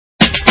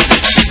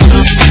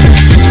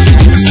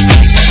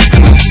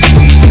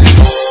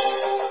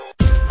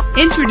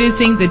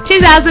Introducing the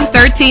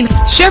 2013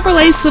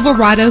 Chevrolet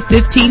Silverado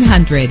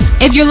 1500.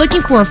 If you're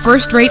looking for a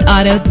first-rate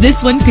auto,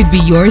 this one could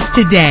be yours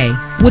today.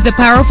 With a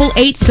powerful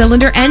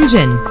 8-cylinder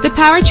engine, the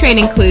powertrain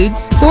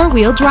includes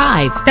 4-wheel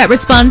drive that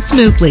responds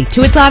smoothly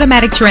to its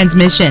automatic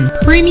transmission.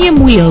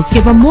 Premium wheels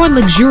give a more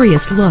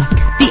luxurious look.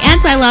 The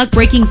anti-lock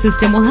braking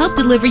system will help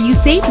deliver you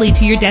safely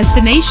to your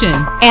destination.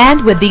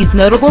 And with these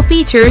notable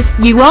features,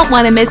 you won't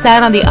want to miss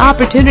out on the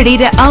opportunity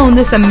to own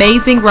this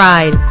amazing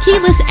ride.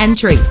 Keyless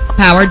entry,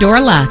 power door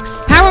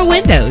locks, power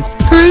windows,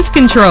 cruise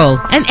control,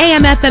 an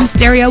AM/FM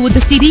stereo with a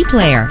CD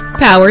player,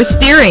 power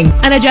steering,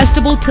 an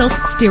adjustable tilt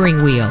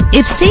steering wheel.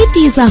 If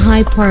safety is a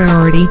high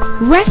priority,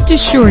 rest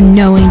assured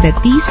knowing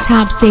that these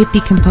top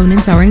safety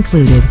components are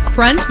included.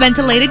 Front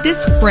ventilated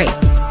disc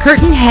brakes,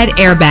 curtain head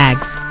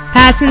airbags,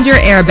 passenger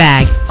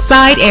airbag,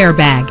 side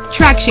airbag,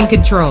 traction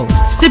control,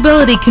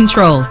 stability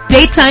control,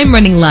 daytime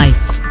running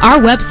lights. Our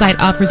website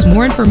offers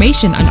more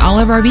information on all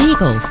of our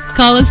vehicles.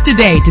 Call us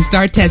today to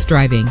start test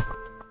driving.